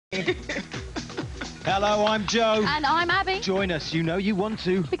Hello, I'm Joe. And I'm Abby. Join us, you know you want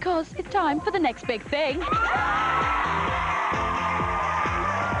to. Because it's time for the next big thing.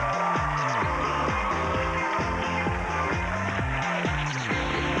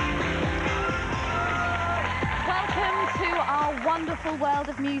 Wonderful world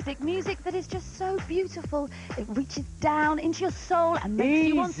of music that is just so beautiful. It reaches down into your soul and makes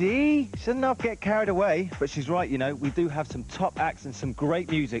you want... Easy! Should not get carried away. But she's right, you know, we do have some top acts and some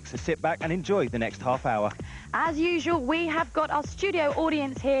great music, so sit back and enjoy the next half hour. As usual, we have got our studio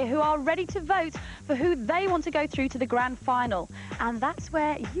audience here who are ready to vote for who they want to go through to the grand final. And that's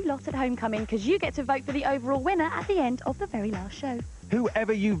where you lot at home come in, because you get to vote for the overall winner at the end of the very last show.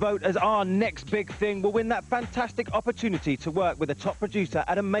 Whoever you vote as our next big thing will win that fantastic opportunity to work with a top producer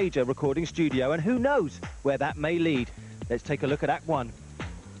at a major recording studio, and who knows where that may lead. Let's take a look at Act 1.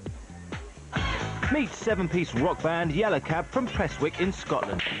 Meet seven-piece rock band Yellow Cab from Prestwick in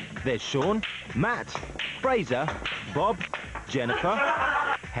Scotland. There's Sean, Matt, Fraser, Bob, Jennifer,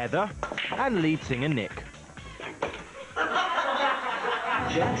 Heather and lead singer Nick.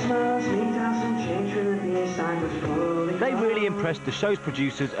 They really impressed the show's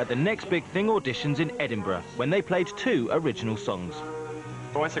producers at the Next Big Thing auditions in Edinburgh when they played 2 original songs.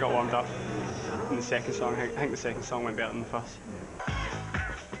 But once I got warmed up in the second song, I think the second song went better than the first.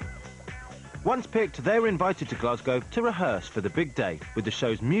 Once picked, they were invited to Glasgow to rehearse for the big day with the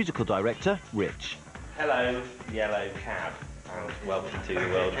show's musical director, Rich. Hello, Yellow Cab, and welcome to the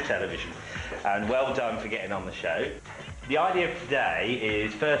world of television. And well done for getting on the show. The idea of today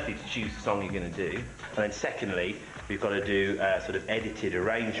is firstly to choose the song you're going to do, and then secondly we've got to do a sort of edited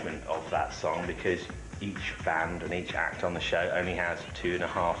arrangement of that song, because each band and each act on the show only has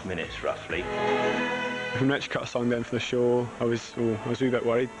 2.5 minutes roughly. When Rich cut a song down for the show, I was a wee bit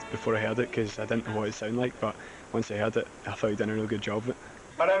worried before I heard it, because I didn't know what it sounded like, but once I heard it I thought he did a really good job of it.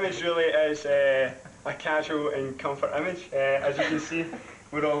 Our image really is a casual and comfort image. As you can see,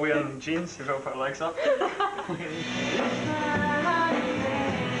 we're all wearing jeans, we've all put our legs up.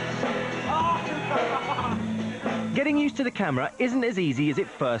 Getting used to the camera isn't as easy as it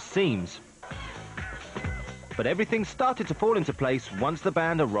first seems. But everything started to fall into place once the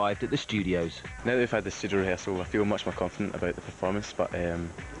band arrived at the studios. Now that we've had the studio rehearsal, I feel much more confident about the performance, but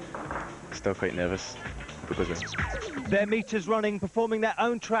still quite nervous because of... Their meters running, performing their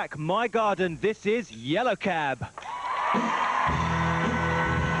own track, My Garden. This is Yellow Cab.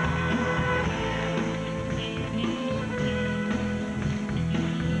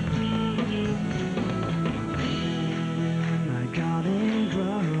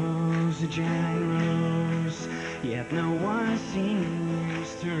 Gyros, yet no one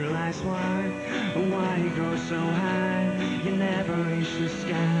seems to realize why you grow so high, you never reach the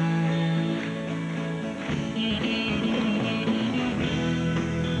sky.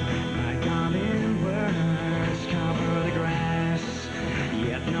 My common words cover the grass,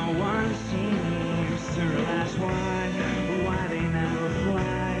 yet no one seems to realize why they never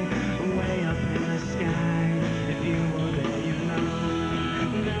fly way up in the sky. If you were there, you'd know.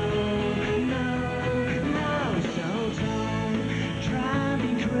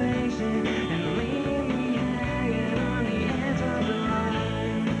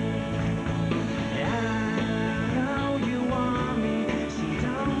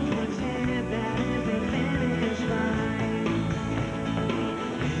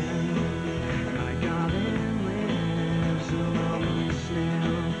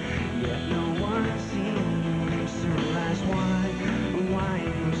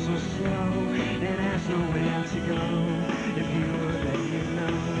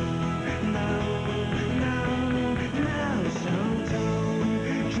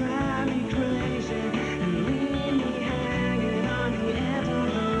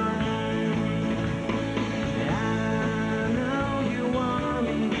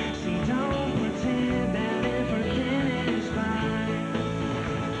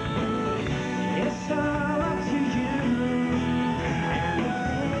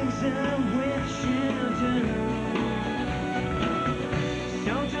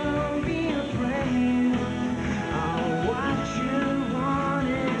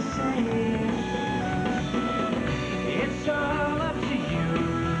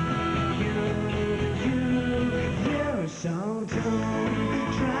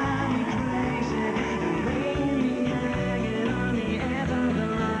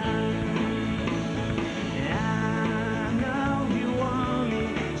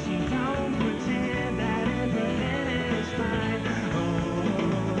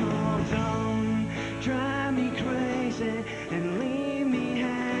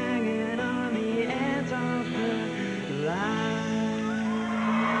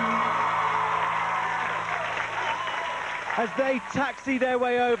 As they taxi their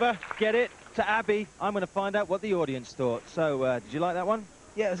way over, get it, to Abbey, I'm going to find out what the audience thought. So, did you like that one?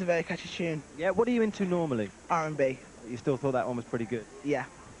 Yeah, it was a very catchy tune. Yeah, what are you into normally? R&B. You still thought that one was pretty good? Yeah.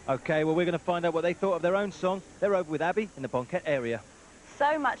 OK, well, we're going to find out what they thought of their own song. They're over with Abbey in the Bonquette area.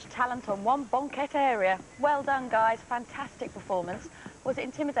 So much talent on one Bonquette area. Well done, guys. Fantastic performance. Was it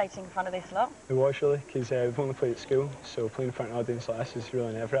intimidating in front of this lot? It was really, because we've only played at school, so playing in front of an audience like this is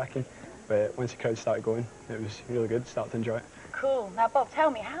really nerve-wracking. But once the crowd started going, it was really good, started to enjoy it. Cool. Now, Bob,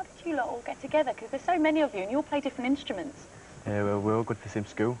 tell me, how did you lot all get together? Because there's so many of you and you all play different instruments. Well, we all go to the same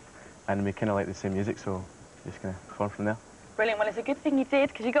school and we kind of like the same music, so just going to perform from there. Brilliant. Well, it's a good thing you did,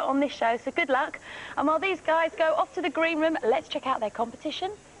 because you got on this show, so good luck. And while these guys go off to the green room, let's check out their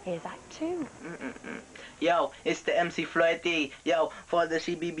competition. Here's Act 2. Yo, it's the MC Floyd D. Yo, for the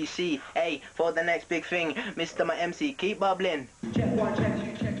CBBC. Hey, for the next big thing, Mr. My MC, keep bubbling.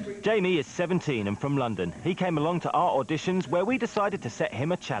 Jamie is 17 and from London. He came along to our auditions where we decided to set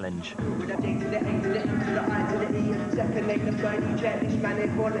him a challenge.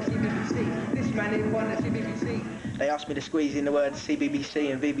 They asked me to squeeze in the words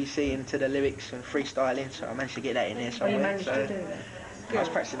CBBC and VBC into the lyrics and freestyling, so I managed to get that in there somewhere. You managed to do that. I was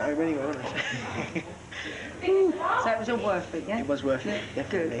practicing at home anyway, wasn't I? So it was all worth it, yeah? It was worth it,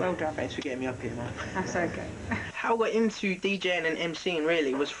 definitely. Good, well done. Thanks for getting me up here, man. That's okay. How I got into DJing and MCing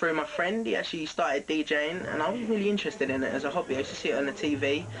really was through my friend. He actually started DJing and I was really interested in it as a hobby. I used to see it on the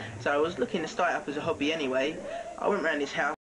TV, so I was looking to start up as a hobby anyway. I went round his house.